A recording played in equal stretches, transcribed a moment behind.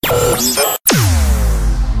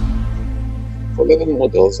For learning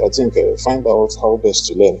models, I think find out how best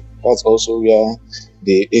to learn. That's also where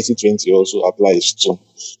the 80-20 also applies to.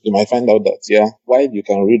 You might find out that, while you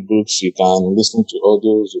can read books, you can listen to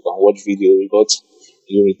audios, you can watch videos, but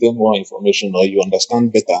you retain more information or you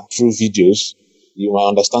understand better through videos. You might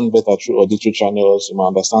understand better through auditory channels. You might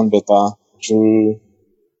understand better through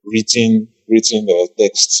written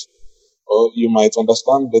text. Or you might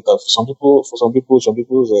understand better. For some people's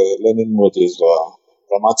learning mode is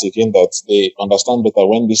dramatic in that they understand better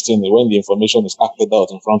when the information is acted out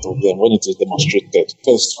in front of them, when it is demonstrated.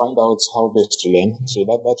 First, find out how best to learn, so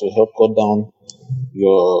that will help cut down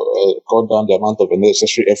the amount of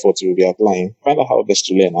unnecessary effort you will be applying. Find out how best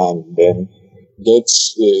to learn, and then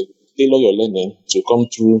tailor your learning to come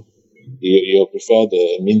through your preferred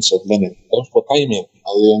means of learning. And for timing,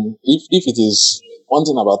 if it is one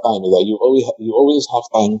thing about time is that you always have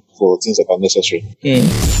time for things that are necessary.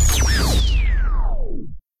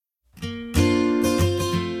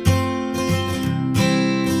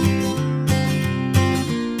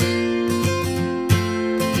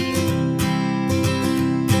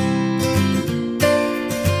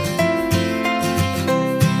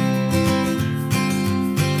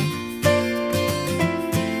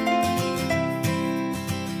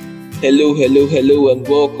 Hello, and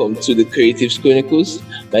welcome to the Creatives Chronicles.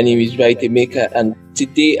 My name is Right Maker, and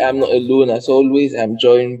today I'm not alone. As always, I'm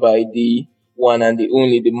joined by the one and the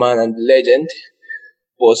only, the man and the legend,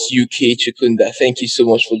 Boss UK Chukunda. Thank you so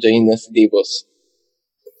much for joining us today, Boss.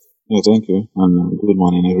 Yeah, thank you, and good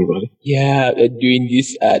morning, everybody. Yeah, we're doing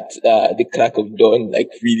this at the crack of dawn, like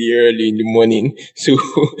really early in the morning. So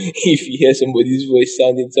if you hear somebody's voice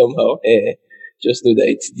sounding somehow, just know that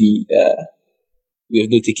it's we have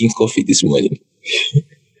not taken coffee this morning.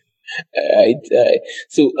 Alright.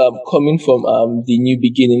 So, coming from the New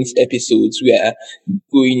Beginnings episodes, we are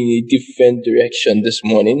going in a different direction this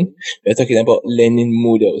morning. We're talking about learning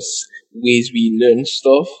models, ways we learn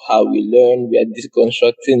stuff, how we learn. We are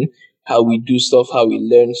deconstructing how we do stuff, how we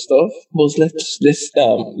learn stuff. But let's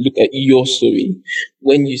look at your story.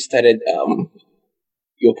 When you started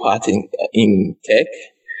your part in tech,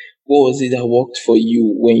 what was it that worked for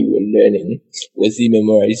you when you were learning? Was it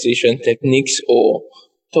memorization techniques, or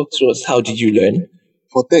talk to us, how did you learn?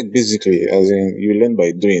 For tech, basically, as in you learn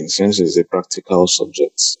by doing, since it's a practical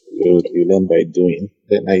subject, you learn by doing.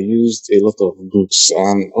 Then I used a lot of books,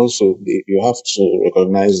 and also you have to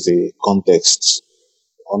recognize the context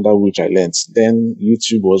under which I learned. Then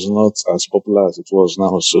YouTube was not as popular as it was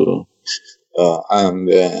now, so and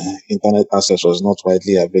internet access was not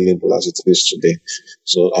widely available as it is today.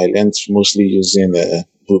 So I learned mostly using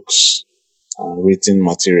books and written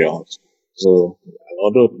materials. So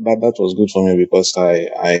although that was good for me because I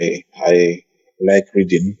like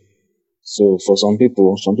reading. So for some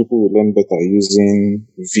people will learn better using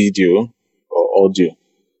video or audio.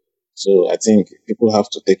 So I think people have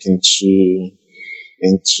to take into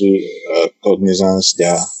cognizance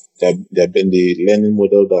the learning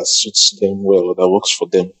model that suits them well or that works for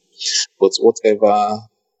them. But whatever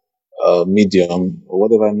medium or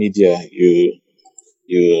whatever media you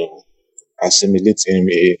assimilate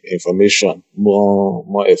information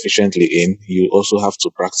more efficiently in, you also have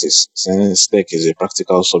to practice. Since tech is a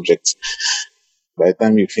practical subject, by the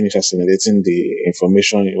time you finish assimilating the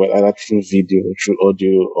information, either through video, through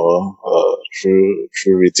audio, or through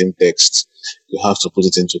written text, you have to put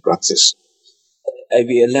it into practice. I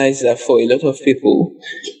realized that for a lot of people,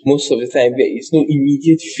 most of the time there is no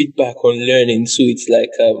immediate feedback on learning, so it's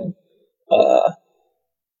like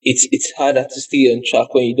it's harder to stay on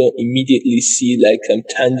track when you don't immediately see like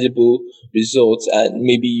tangible results, and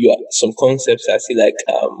maybe you have some concepts that see like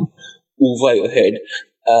over your head.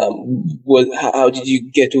 How did you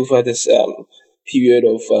get over this period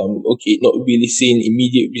of not really seeing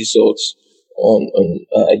immediate results on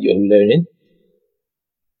your learning?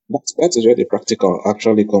 That is where the practical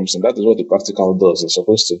actually comes in. That is what the practical does. It's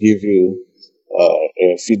supposed to give you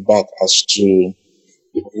feedback as to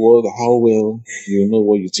how well you know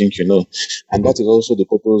what you think you know. And that is also the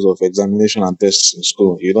purpose of examination and tests in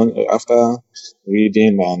school. You don't, after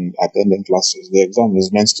reading and attending classes, the exam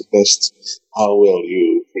is meant to test how well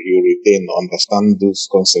you retain, understand those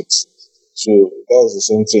concepts. So that's the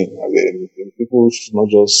same thing. I mean, people should not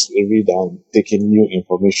just read and take in new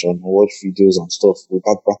information, watch videos and stuff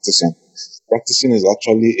without practicing. Practicing is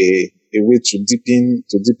actually a way to deepen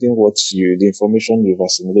the information you've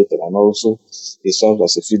assimilated, and also it serves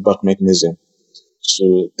as a feedback mechanism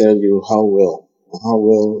to tell you how well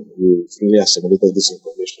you've really assimilated this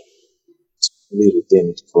information, really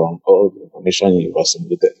retained from all the information you've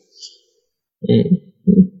assimilated. Mm-hmm.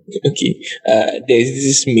 Okay. There's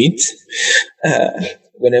this myth.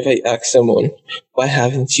 Whenever you ask someone, why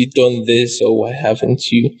haven't you done this or why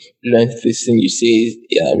haven't you learned this thing you say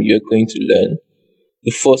you're going to learn?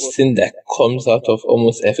 The first thing that comes out of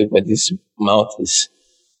almost everybody's mouth is,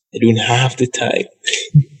 I don't have the time.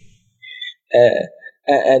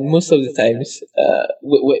 And most of the times,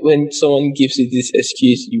 when someone gives you this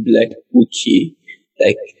excuse, you be like, okay,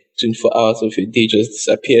 like 24 hours of your day just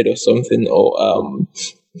disappeared or something, or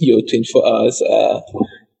your 24 hours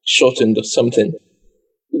shortened or something.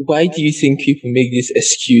 Why do you think people make this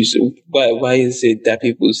excuse? Why is it that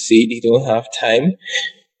people say they don't have time?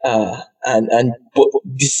 And but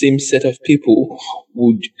the same set of people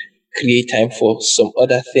would create time for some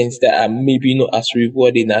other things that are maybe not as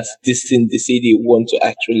rewarding as this thing they say they want to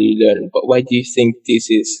actually learn. But why do you think this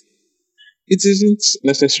is? It isn't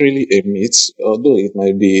necessarily a myth, although it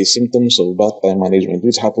might be symptoms of bad time management,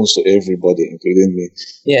 which happens to everybody, including me.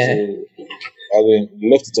 So, Yeah.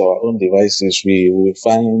 left to our own devices, we will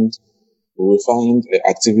find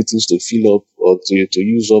activities to fill up or to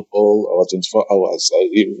use up all our 24 hours,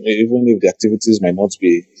 even if the activities might not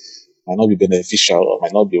be beneficial or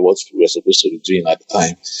might not be what we were supposed to be doing at the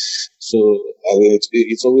time. So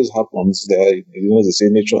it always happens that, they say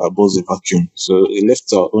nature abhors a vacuum. So left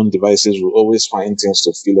to our own devices, we'll always find things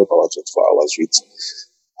to fill up our 24 hours with.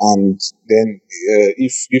 And then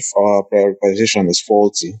if our prioritization is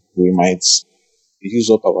faulty, we might use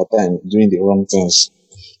up our time doing the wrong things.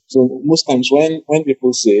 So most times when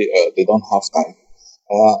people say they don't have time,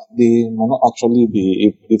 they might not actually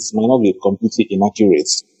it might not be completely inaccurate.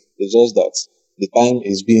 It's just that the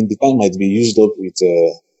time might be used up it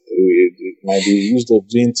might be used up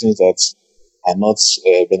doing things that are not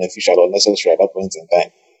beneficial or necessary at that point in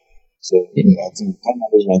time. So I think time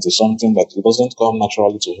management is something that it doesn't come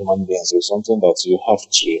naturally to human beings. It's something that you have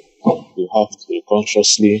to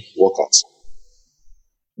consciously work at.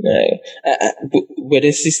 Were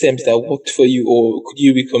there systems that worked for you, or could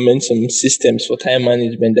you recommend some systems for time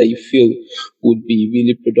management that you feel would be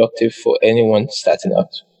really productive for anyone starting out?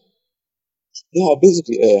 Yeah,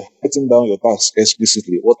 basically, writing down your tasks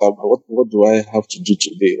explicitly. What do I have to do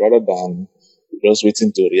today, rather than just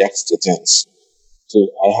waiting to react to things. So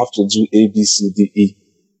I have to do A, B, C, D, E.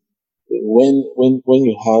 When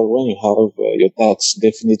you have your tasks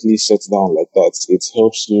definitely set down like that, it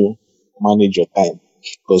helps you manage your time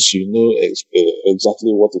because you know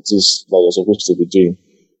exactly what it is that you're supposed to be doing,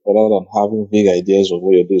 rather than having vague ideas of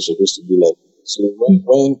what your day is supposed to be like. So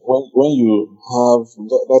when you have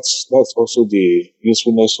that's also the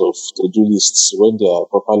usefulness of to-do lists when they are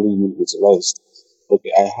properly utilized.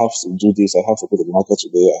 Okay, I have to do this. I have to go to the market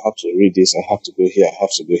today. I have to read this. I have to go here. I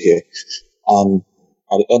have to go here. And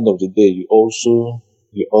at the end of the day, you also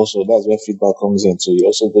that's where feedback comes in. So you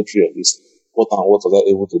also go through your list. What was I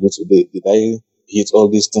able to do today? Did I hit all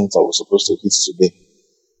these things I was supposed to hit today?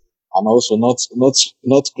 And also not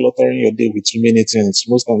cluttering your day with too many things.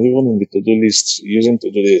 Most times, even in the to-do list, using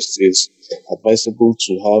to-do list is advisable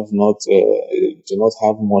to not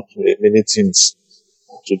have many things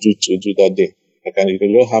to do that day. Like, and if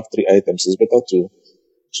you don't have 3 items, it's better to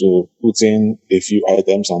put in a few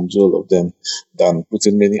items and do all of them than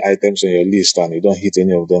putting many items on your list and you don't hit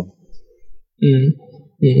any of them. Mm.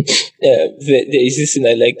 There is this thing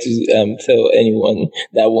I like to tell anyone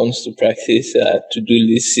that wants to practice to-do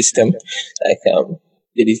list system. Like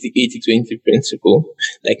there is the 80-20 principle.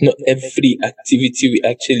 Like not every activity we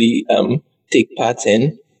actually take part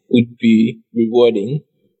in would be rewarding,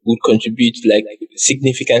 would contribute like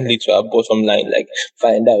significantly to our bottom line. Like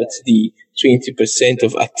find out the 20%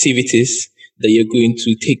 of activities that you're going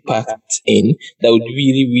to take part in that would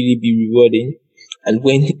really, really be rewarding. And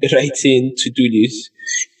when writing to do this,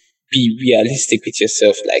 be realistic with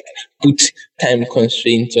yourself. Like put time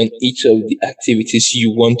constraints on each of the activities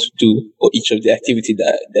you want to do, or each of the activity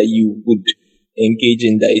that you would engage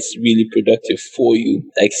in that is really productive for you.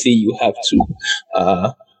 Like say you have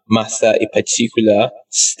to master a particular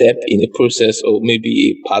step in a process, or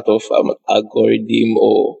maybe a part of algorithm,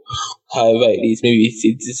 or however it is. Maybe it's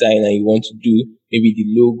a design and you want to do maybe the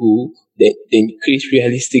logo. Then create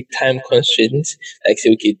realistic time constraints. Like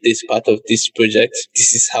say, okay, this part of this project,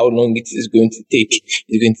 this is how long it is going to take.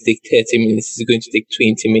 It's going to take 30 minutes. It's going to take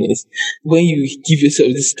 20 minutes. When you give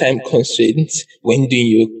yourself this time constraints when doing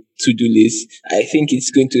your to-do list, I think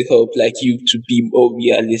it's going to help like you to be more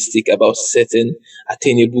realistic about setting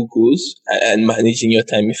attainable goals and managing your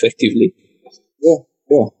time effectively. Yeah,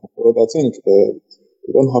 yeah. But I think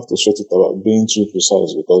you don't have to sweat it about being too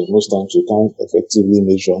precise because most times you can't effectively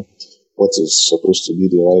measure what is supposed to be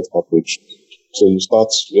the right approach. So you start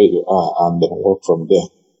where you are and then work from there.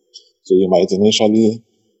 So you might initially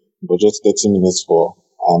budget 30 minutes for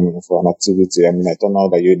an activity, and it might turn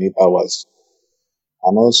out that you need hours.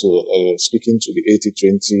 And also, speaking to the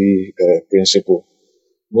 80/20 principle,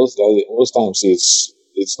 most times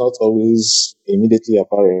it's not always immediately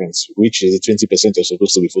apparent which is the 20% you're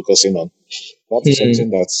supposed to be focusing on. That is Hmm. something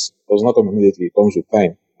that does not come immediately. It comes with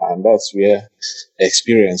time, and that's where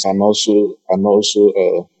experience and also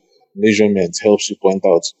measurement helps you point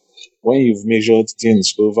out when you've measured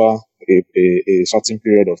things over a certain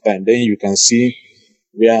period of time. Then you can see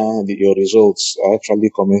where your results are actually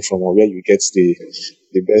coming from, or where you get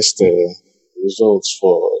the best results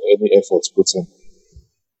for any effort put in.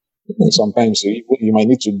 And sometimes you might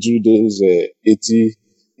need to do those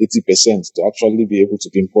 80% to actually be able to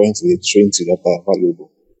pinpoint the 20 that are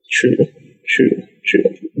valuable. True,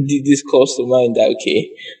 true. This calls to mind that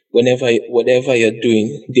okay, whatever you're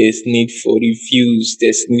doing, there's need for reviews.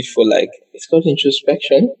 There's need for like it's called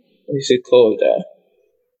introspection. What is it called?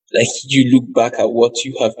 Like you look back at what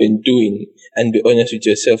you have been doing and be honest with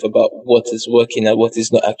yourself about what is working and what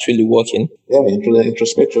is not actually working. Yeah,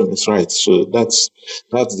 introspection is right. So that's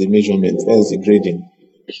the measurement. That's the grading.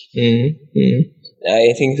 Mm-hmm.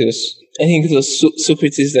 I think it was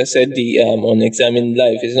Socrates that said the unexamined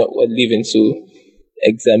life is not worth living. So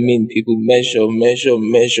examine people, measure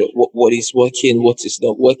what is working, what is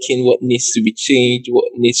not working, what needs to be changed,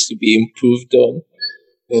 what needs to be improved on.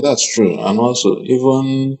 Yeah, that's true. And also,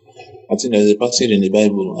 even I think there's a passage in the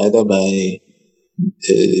Bible, either by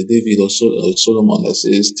David or Solomon, that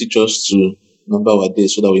says, "Teach us to number our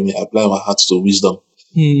days so that we may apply our hearts to wisdom."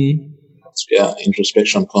 Hmm. That's where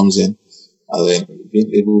introspection comes in, and then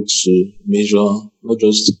being able to measure, not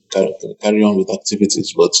just carry on with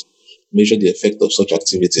activities, but measure the effect of such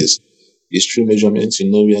activities. It's true measurement. You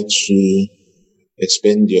know where to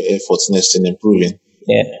expend your efforts next in improving.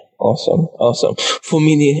 Yeah, awesome. For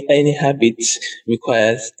me, any habit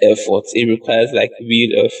requires effort. It requires like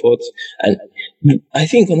real effort, and I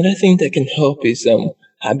think another thing that can help is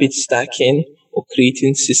habit stacking or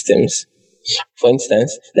creating systems. For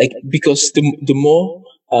instance, like because the more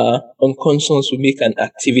unconscious we make an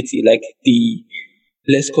activity, like the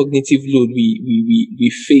less cognitive load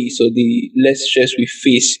we face, or the less stress we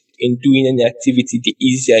face in doing any activity, the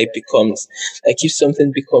easier it becomes. Like if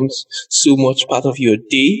something becomes so much part of your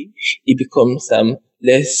day, it becomes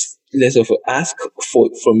less of an ask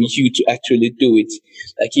from you to actually do it.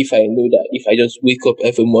 Like if I know that if I just wake up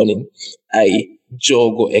every morning, I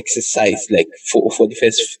jog or exercise like for the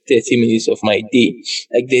first 30 minutes of my day,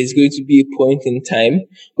 like there's going to be a point in time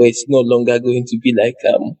where it's no longer going to be like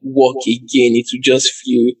work again. It will just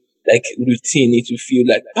feel like routine. It will feel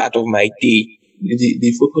like part of my day.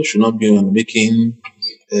 The focus should not be on making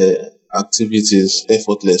activities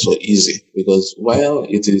effortless or easy, because while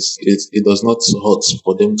it does not hurt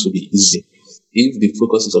for them to be easy, if the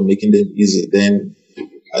focus is on making them easy, then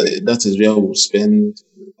that is where we'll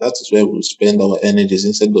spend our energies.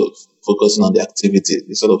 Instead of focusing on the activity,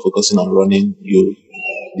 instead of focusing on running, you'll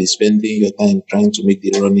be spending your time trying to make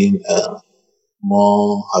the running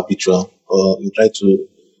more habitual, or you try to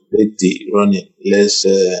make the running less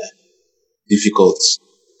difficult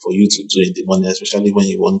for you to do in the morning, especially when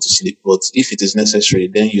you want to sleep. But if it is necessary,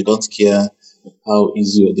 then you don't care how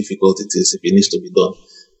easy or difficult it is if it needs to be done.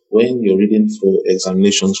 When you're reading for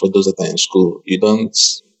examinations for those that are in school, you don't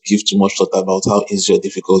give too much thought about how easy or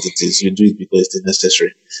difficult it is. You do it because it is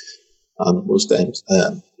necessary. And most times,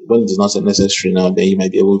 when it is not necessary now, then you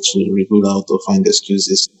might be able to rule out or find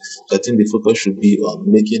excuses. So I think the focus should be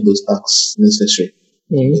on making those tasks necessary.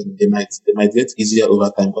 Mm. They might get easier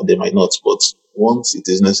over time, or they might not. But once it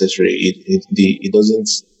is necessary, it doesn't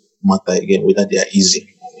matter again whether they are easy,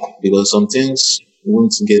 because some things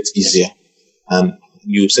won't get easier, and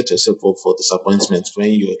you set yourself up for disappointment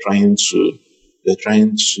when you're trying to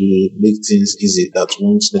make things easy that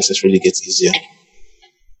won't necessarily get easier.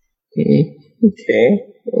 Mm.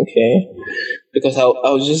 Okay. Because I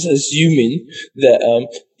was just assuming that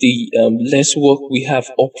the less work we have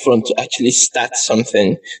upfront to actually start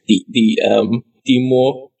something, the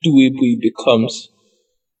more doable it becomes.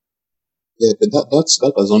 Yeah, but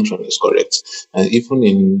that assumption is correct. And even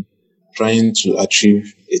in trying to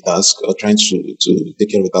achieve a task or trying to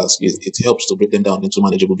take care of a task, it helps to break them down into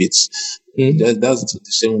manageable bits. Mm. That's the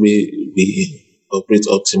same way we operate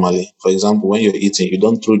optimally. For example, when you're eating, you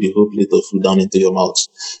don't throw the whole plate of food down into your mouth.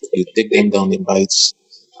 You take them down in bites,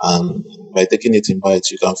 and by taking it in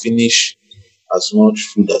bites, you can finish as much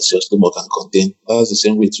food as your stomach can contain. That's the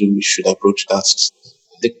same way too we should approach tasks.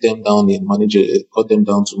 Take them down in cut them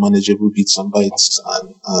down to manageable bits and bites,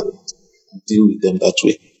 and deal with them that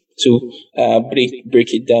way. to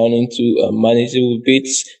break it down into manageable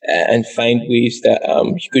bits and find ways that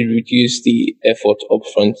you could reduce the effort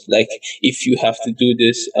upfront. Like if you have to do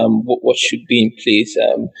this, what should be in place?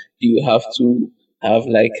 Do you have to have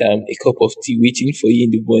like a cup of tea waiting for you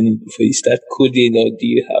in the morning before you start coding, or do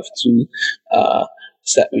you have to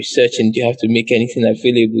start researching? Do you have to make anything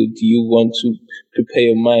available? Do you want to prepare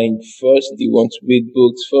your mind first? Do you want to read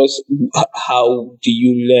books first? How do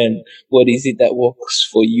you learn? What is it that works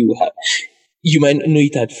for you? You might not know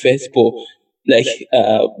it at first, but like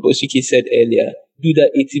Bosuke said earlier, do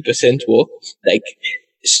that 80% work, like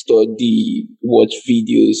study, watch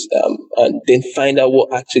videos, and then find out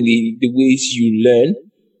what actually the ways you learn,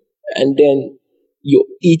 and then your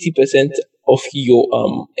 80% of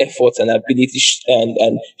your efforts and ability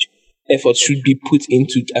and effort should be put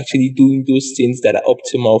into actually doing those things that are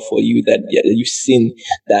optimal for you, that you've seen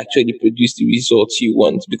that actually produce the results you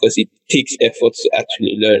want, because it takes effort to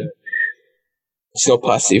actually learn. It's not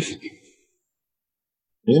passive.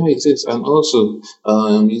 Yeah, it is. And also,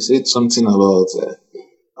 you said something about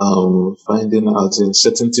finding out and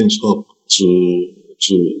setting things up to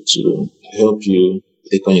help you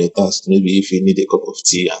take on your task. Maybe if you need a cup of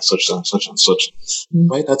tea and such and such and such.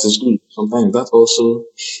 Why that is good. Sometimes that also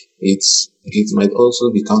it might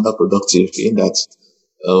also be counterproductive in that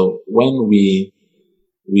when we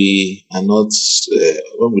are not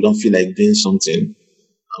when we don't feel like doing something,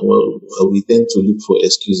 we tend to look for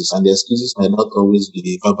excuses, and the excuses might not always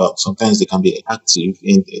be verbal. Sometimes they can be active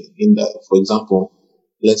in that. For example,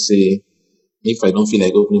 let's say if I don't feel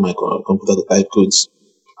like opening my computer to type codes,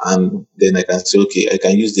 and then I can say, okay, I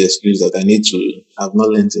can use the excuse that I need to, I've not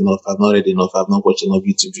learned enough, I've not read enough, I've not watched enough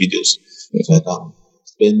YouTube videos. So I can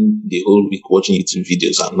spend the whole week watching YouTube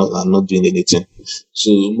videos and not doing anything.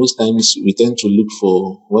 So most times we tend to look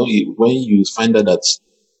for, when you find out that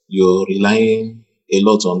you're relying a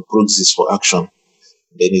lot on proxies for action,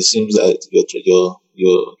 then it seems that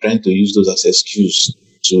you're trying to use those as excuse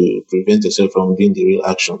to prevent yourself from doing the real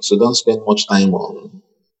action. So don't spend much time on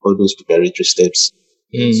all those preparatory steps.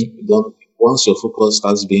 Don't Once your focus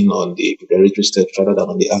starts being on the preparatory steps rather than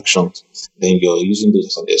on the actions, then you're using those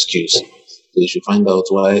as an excuse. So you should find out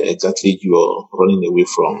why exactly you're running away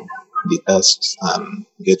from the tasks and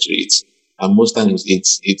get to it. And most times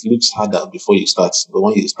it looks harder before you start, but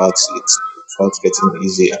when you start, it starts getting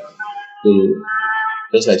easier. So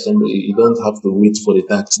just like somebody, you don't have to wait for the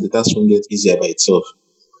task. The task won't get easier by itself.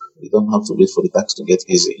 You don't have to wait for the task to get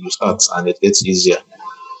easy. You start and it gets easier.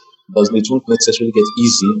 It won't necessarily get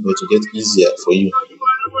easy, but to get easier for you.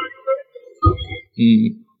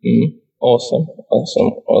 Awesome,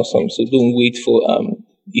 awesome, awesome. So don't wait for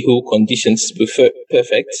the whole conditions to be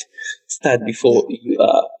perfect. Start before you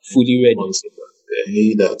are fully ready.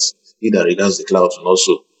 He that regards the clouds and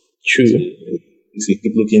also True. if you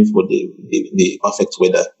keep looking for the perfect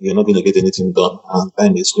weather, you're not going to get anything done, and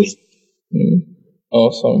time is going.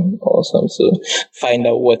 Awesome, awesome. So find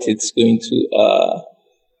out what it's going to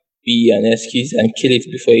be an excuse and kill it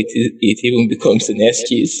before it even becomes an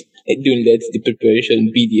excuse. And don't let the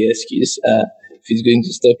preparation be the excuse. If it's going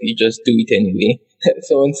to stop you, just do it anyway.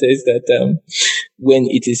 Someone says that when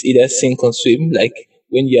it is either sink or swim, like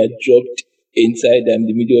when you are dropped inside the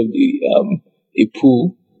middle of the a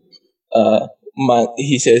pool,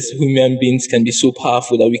 he says human beings can be so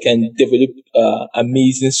powerful that we can develop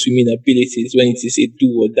amazing swimming abilities when it is a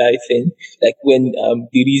do or die thing. Like when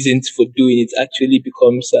the reasons for doing it actually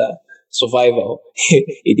becomes survival,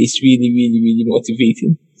 it is really, really, really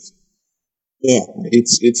motivating. Yeah, it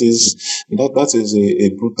is that is a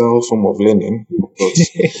brutal form of learning, but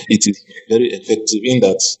it is very effective in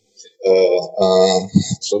that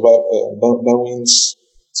Darwin's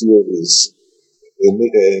theories,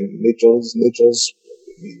 nature's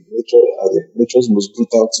most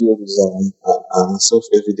brutal theories are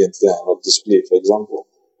self-evident. They are on display. For example,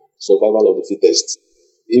 survival of the fittest.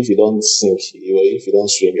 If you don't sink, if you don't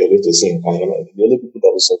swim, you're going to sink. And the only people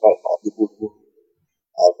that will survive are people who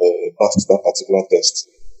have passed that particular test.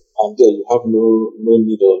 And there you have no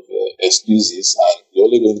need of excuses, and you're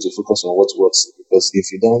only going to focus on what works. Because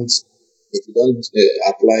if you don't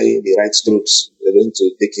apply the right strokes, you're going to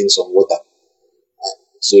take in some water.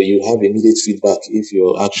 So you have immediate feedback if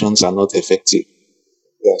your actions are not effective.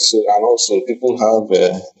 Yeah. So and also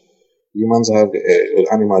humans have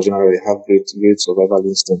animals generally have great survival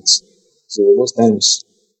instincts. So most times,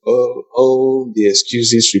 all the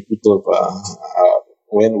excuses we put up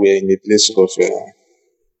when we're in a place of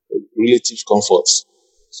relative comfort.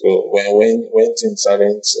 So when things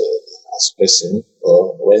aren't as pressing,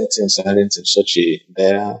 or when things aren't in such a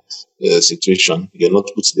dire situation, you're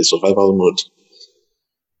not put in the survival mode.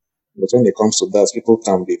 But when it comes to that, people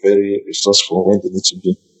can be very resourceful when they need to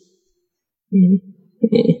be.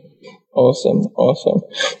 Awesome, awesome.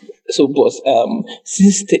 So, boss,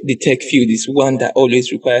 since the tech field is one that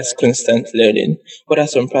always requires constant learning, what are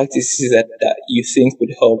some practices that you think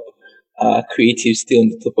would help creatives stay on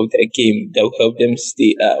the top of their game, that will help them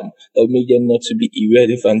stay, that will make them not to be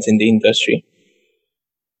irrelevant in the industry?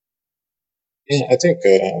 Yeah, I think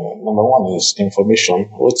number one is information.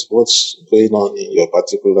 What's going on in your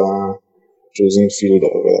particular chosen field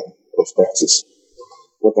of practice?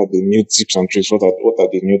 What are the new tips and tricks? What are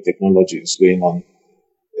the new technologies going on?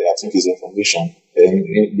 I think is information. And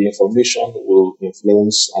the information will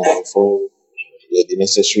influence and inform the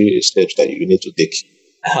necessary steps that you need to take.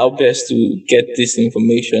 How best to get this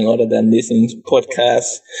information other than listening to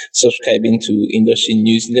podcasts, subscribing to industry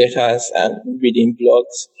newsletters, and reading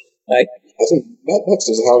blogs? Right? I think that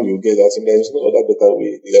is how you get that. And there is no other better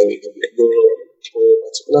way. For a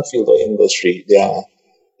particular field or industry, there are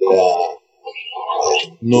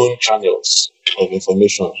known channels of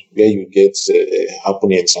information where you get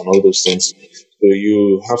happenings and all those things. So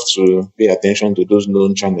you have to pay attention to those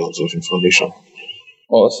known channels of information.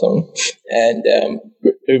 Awesome. And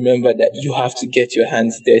remember that you have to get your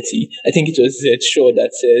hands dirty. I think it was Zed Shaw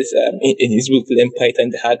that says in his book, Learn Python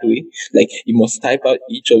the Hard Way, like you must type out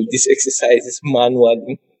each of these exercises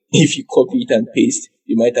manually. If you copy it and paste,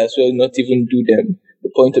 you might as well not even do them.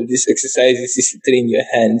 The point of these exercises is to train your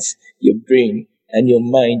hands, your brain, and your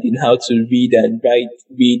mind in how to read,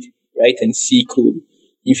 write, and see code.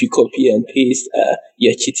 If you copy and paste,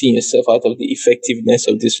 you're cheating yourself out of the effectiveness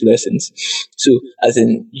of these lessons. So, as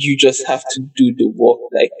in, you just have to do the work.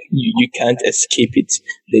 Like, you can't escape it.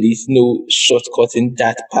 There is no shortcut in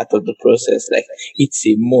that part of the process. Like, it's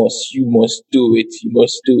a must. You must do it. You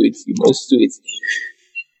must do it. You must do it.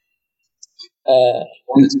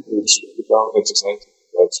 Without exercise,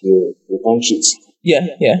 that you can't cheat. Yeah,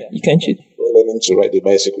 you can cheat. When learning to ride the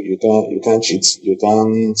bicycle, you can't cheat. You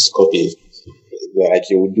can't copy like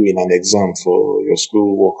you would do in an exam for your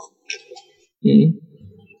school work.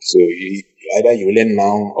 So either you learn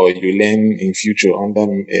now or you learn in future under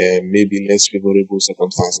maybe less favorable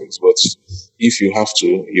circumstances. But if you have to,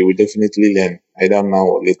 you will definitely learn either now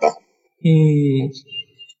or later.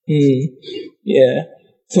 Yeah.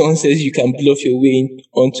 Someone says you can bluff your way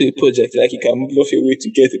onto a project, like you can bluff your way to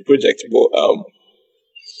get a project, but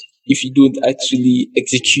if you don't actually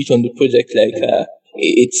execute on the project, like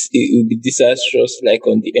it will be disastrous, like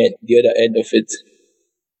on the other end of it.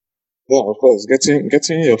 Yeah, of course,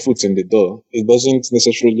 getting your foot in the door, it doesn't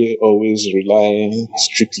necessarily always rely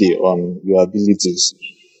strictly on your abilities.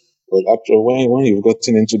 But after when you've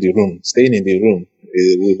gotten into the room, staying in the room,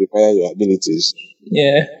 it will require your abilities.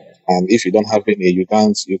 Yeah. And if you don't have any, you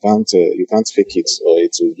can't fake it, or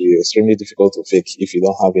it will be extremely difficult to fake if you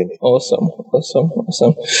don't have any. Awesome.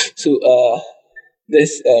 So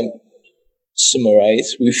let's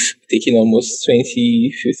summarize. We've taken almost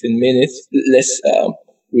 20, 15 minutes. Let's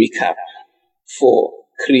recap for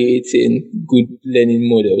creating good learning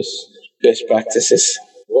models, best practices.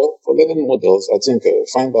 Well, for learning models, I think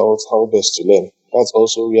find out how best to learn. That's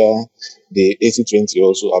also where the 80-20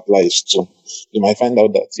 also applies to. You might find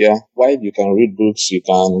out that, while you can read books, you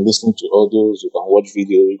can listen to audios, you can watch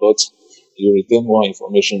videos, but you retain more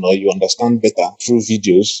information or you understand better through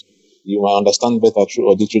videos. You might understand better through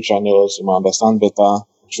auditory channels. You might understand better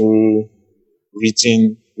through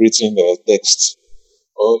written text.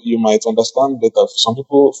 Or you might understand better. For some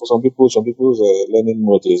people's learning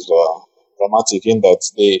mode is dramatic in that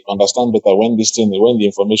they understand better when the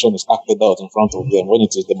information is acted out in front of them, when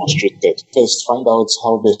it is demonstrated. First, find out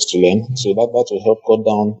how best to learn, so that will help cut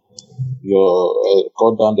down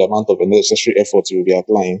the amount of unnecessary effort you will be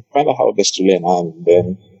applying. Find out how best to learn, and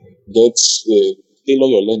then tailor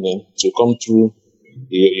your learning to come through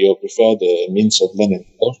your preferred means of learning.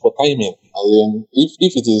 Then for timing, and then if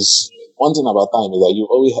it is one thing about time is that you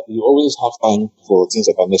always have time for things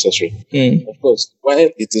that are necessary. Of course, while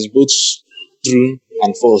it is both true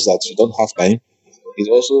and false that you don't have time, it's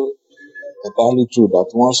also entirely true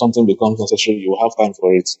that once something becomes necessary, you have time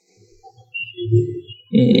for it.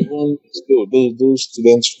 Even still, those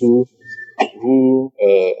students who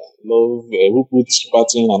put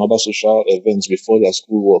partying and other social events before their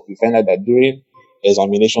schoolwork, you find out that during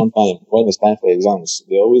examination time, when it's time for exams,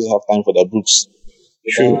 they always have time for their books.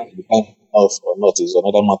 True. The time off or not is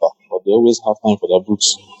another matter, but they always have time for their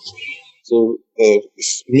books. So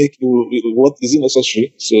what is it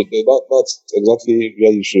necessary? So that's exactly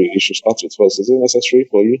where you should start with first. Is it necessary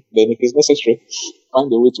for you? Then if it's necessary,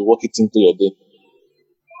 find a way to work it into your day.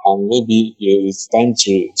 And maybe it's time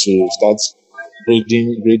to start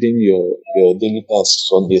grading your daily tasks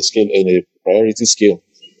on a scale, in a priority scale.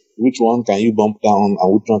 Which one can you bump down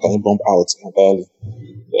and which one can you bump out entirely,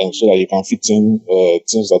 so that you can fit in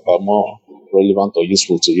things that are more relevant or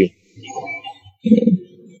useful to you.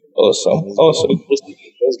 Awesome. And it's Awesome.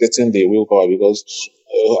 just getting the willpower, because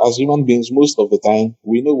as human beings, most of the time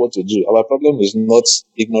we know what to do. Our problem is not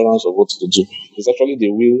ignorance of what to do; it's actually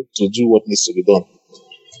the will to do what needs to be done.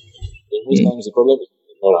 So most times the problem is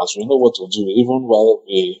ignorance. We know what to do, even while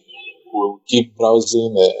we will keep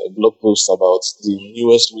browsing blog posts about the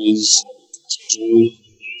newest ways to do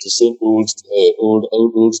the same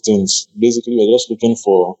old things. Basically, we're just looking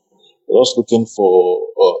for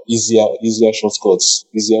easier shortcuts,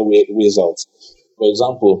 ways out. For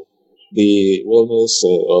example, the wellness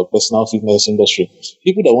or personal fitness industry.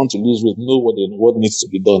 People that want to lose weight know what needs to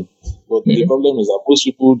be done. But the problem is that most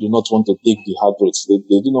people do not want to take the hard roads. They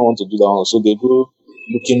do not want to do that one. So they go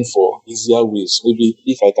looking for easier ways. Maybe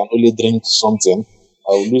if I can only drink something,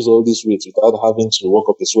 I will lose all this weight without having to work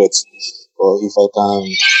up a sweat. Or if I can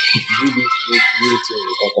do this new thing,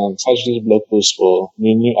 if I can search this blog post for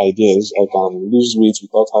new ideas, I can lose weight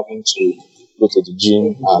without having to go to the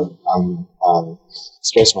gym and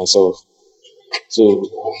stress myself. So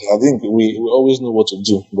I think we always know what to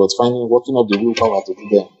do, but working up the willpower to do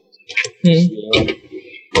them,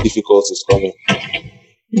 difficult is coming.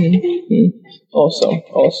 Awesome.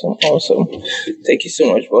 Thank you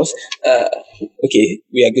so much, boss. Okay,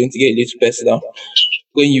 we are going to get a little personal.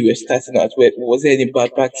 When you were starting out, was there any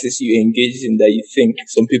bad practice you engaged in that you think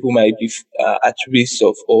some people might be at risk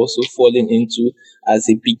of also falling into as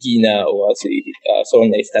a beginner or as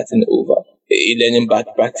someone that is starting over? A learning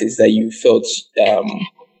bad practice that you felt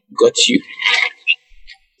got you?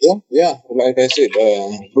 Yeah. Like I said,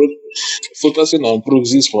 focusing on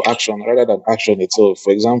proxies for action rather than action itself.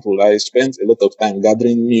 For example, I spent a lot of time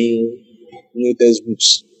gathering new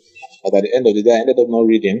textbooks, but at the end of the day, I ended up not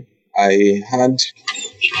reading. I had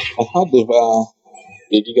over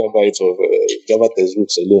a gigabyte of Java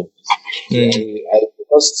textbooks alone. So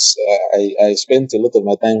I spent a lot of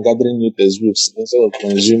my time gathering new textbooks instead of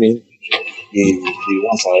consuming the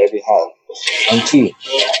ones I already have. And two,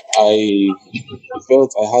 I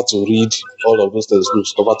felt I had to read all of those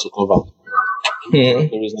textbooks cover to cover.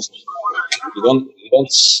 There is you don't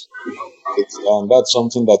that's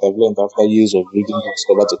something that I've learned after years of reading books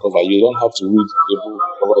cover to cover. You don't have to read the book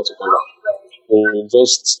cover to cover. So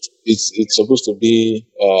it's supposed to be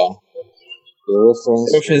a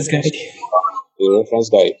Reference guide. reference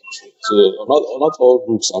guide. So not all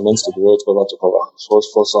books are meant to be read cover to cover.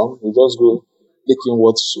 For some, you just go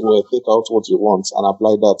take out what you want and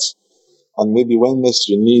apply that. And maybe when next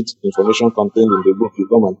you need information contained in the book, you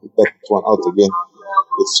come and pick that one out again.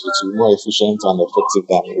 It's more efficient and effective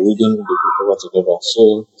than reading the book cover to cover.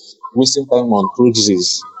 So wasting time on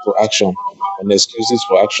proxies for action and excuses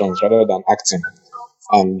for actions rather than acting,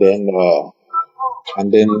 and then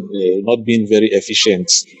not being very efficient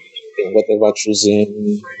in whatever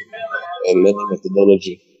choosing learning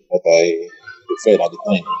methodology that I preferred at the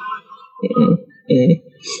time.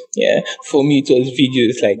 Yeah, for me it was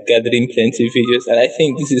videos, like gathering plenty of videos, and I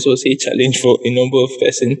think this is also a challenge for a number of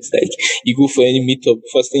persons. Like you go for any meetup,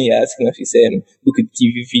 first thing you're asking if you say, who could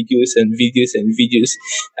give you videos and videos and videos,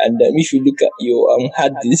 and if you look at your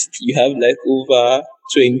hard disk, you have like over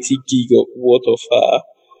 20 gig of worth of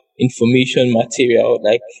information material,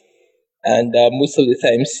 like, and most of the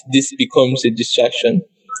times this becomes a distraction.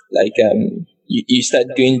 Like you start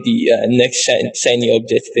doing the next shiny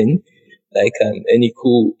object thing, like any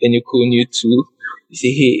cool new tool. You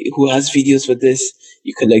say, hey, who has videos for this?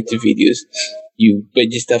 You collect the videos. You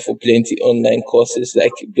register for plenty online courses,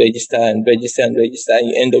 like register and register and register, and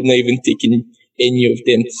you end up not even taking any of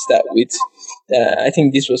them to start with. I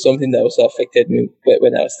think this was something that also affected me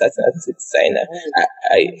when I was starting as a designer.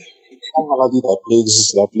 I Malady that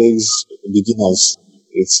plagues beginners.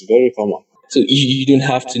 It's very common. So you don't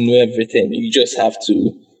have to know everything. You just have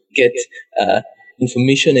to get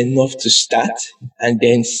information enough to start and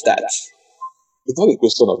then start. It's not a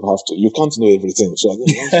question of have to. You can't know everything. So I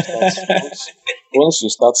think once you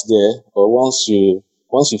start there, or once you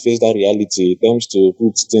face that reality, it tends to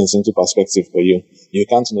put things into perspective for you. You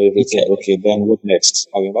can't know everything. Okay, then what next?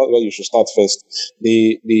 I mean, that's where you should start first.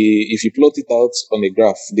 If you plot it out on a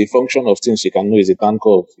graph, the function of things you can know is a tan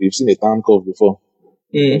curve. You've seen a tan curve before.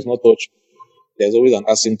 It does not touch. There's always an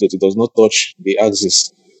asymptote. It does not touch the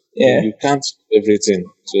axis. Yeah. You can't know everything.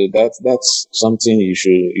 So that's something you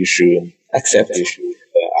should Accept. you should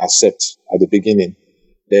accept at the beginning.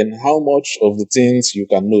 Then how much of the things you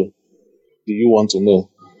can know do you want to know?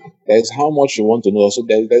 There's how much you want to know. So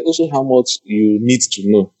there's also how much you need to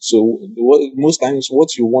know. So most times,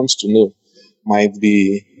 what you want to know might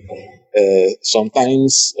be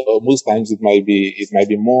sometimes, most times, it might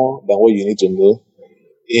be more than what you need to know.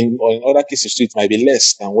 In other cases, too, it might be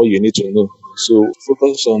less than what you need to know. So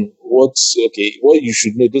focus on what you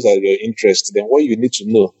should know. Those are your interests. Then what you need to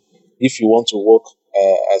know if you want to work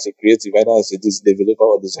as a creative, either as a developer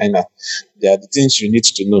or designer, there are the things you need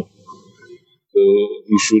to know. So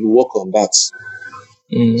you should work on that.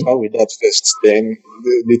 Start with that first. Then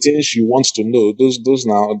the things you want to know, those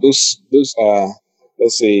are,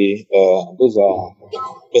 let's say, those are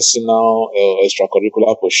personal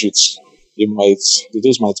extracurricular pursuits.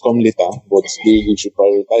 Those might come later, but you should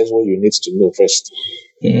prioritize what you need to know first.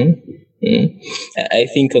 I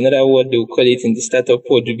think another word they'll call it in the startup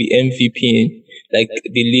world would be MVPing, like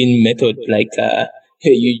the lean method, like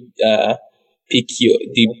you pick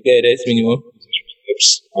the barest minimum.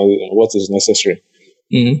 Steps, what is necessary.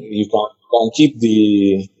 You can keep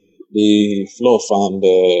the fluff and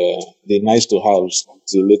the nice to haves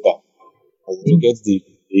till later, to get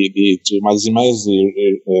to maximize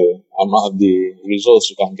the results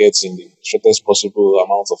you can get in the shortest possible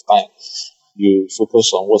amount of time. You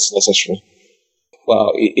focus on what's necessary.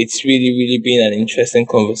 Wow, it's really, really been an interesting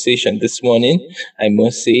conversation this morning, I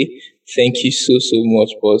must say. Thank you so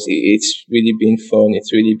much, boss. It's really been fun.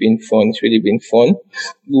 It's really been fun. It's really been fun.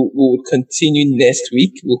 We'll continue next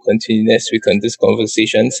week. We'll continue next week on these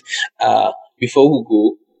conversations. Before we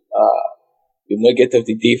go, the nugget of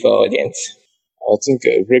the day for our audience. I think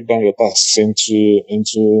break down your tasks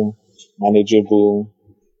into manageable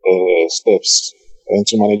steps,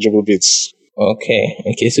 into manageable bits.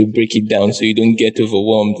 Okay, so break it down so you don't get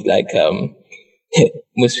overwhelmed like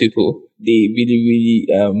most people. They really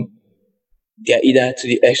they are either to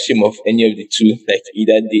the extreme of any of the two, like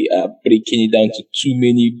either they are breaking it down to too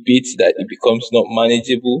many bits that it becomes not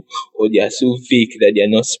manageable, or they are so vague that they are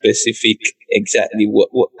not specific exactly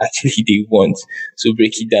what actually they want. So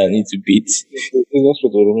break it down into bits. The easiest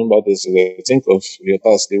way to remember this is think of your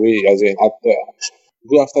task the way, as in,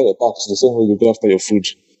 go after your task the same way you go after your food.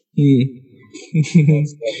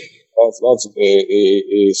 That's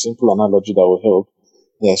a simple analogy that will help.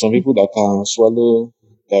 There are some people that can swallow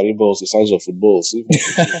carry balls the size of footballs. And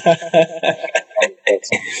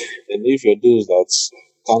if you're those that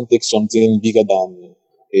can't take something bigger than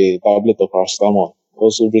a tablet of paracetamol,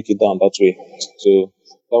 also break it down that way. So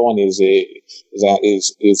that one is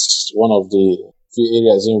one of the few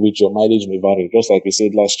areas in which your mileage may vary. Just like we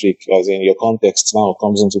said last week, as in your context now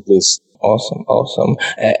comes into place. Awesome.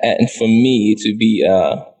 And for me to be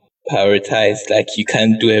prioritized, like you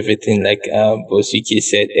can't do everything, like Boss UK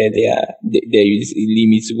said earlier, there is a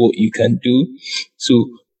limit to what you can do. So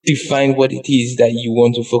define what it is that you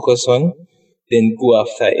want to focus on, then go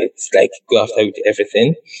after it, like go after it with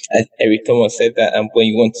everything. As Eric Thomas said that when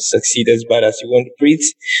you want to succeed as bad as you want to breathe,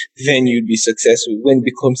 then you'd be successful. When it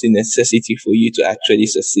becomes a necessity for you to actually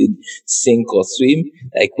succeed, sink or swim,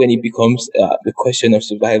 like when it becomes the question of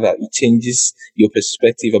survival, it changes your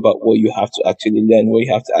perspective about what you have to actually learn, what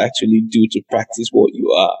you have to actually do to practice what you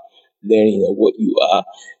are learning or what you are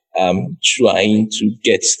trying to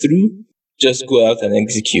get through. Just go out and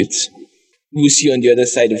execute. We'll see you on the other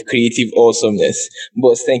side of creative awesomeness.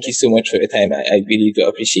 Boss, thank you so much for your time. I really do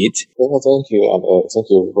appreciate it. Thank you, and thank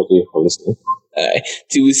you everybody for listening.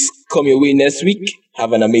 Till we come your way next week,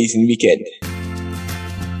 have an amazing weekend.